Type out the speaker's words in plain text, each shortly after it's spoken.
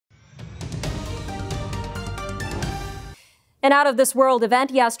An out-of-this-world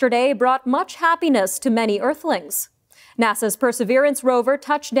event yesterday brought much happiness to many Earthlings. NASA's Perseverance rover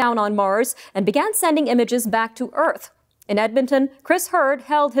touched down on Mars and began sending images back to Earth. In Edmonton, Chris Hurd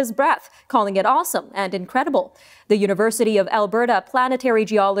held his breath, calling it awesome and incredible. The University of Alberta planetary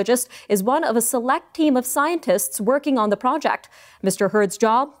geologist is one of a select team of scientists working on the project. Mr. Hurd's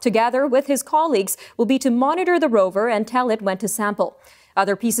job, together with his colleagues, will be to monitor the rover and tell it when to sample.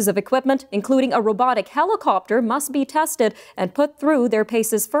 Other pieces of equipment, including a robotic helicopter, must be tested and put through their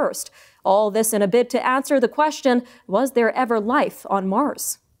paces first. All this in a bid to answer the question, was there ever life on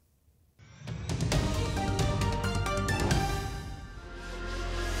Mars?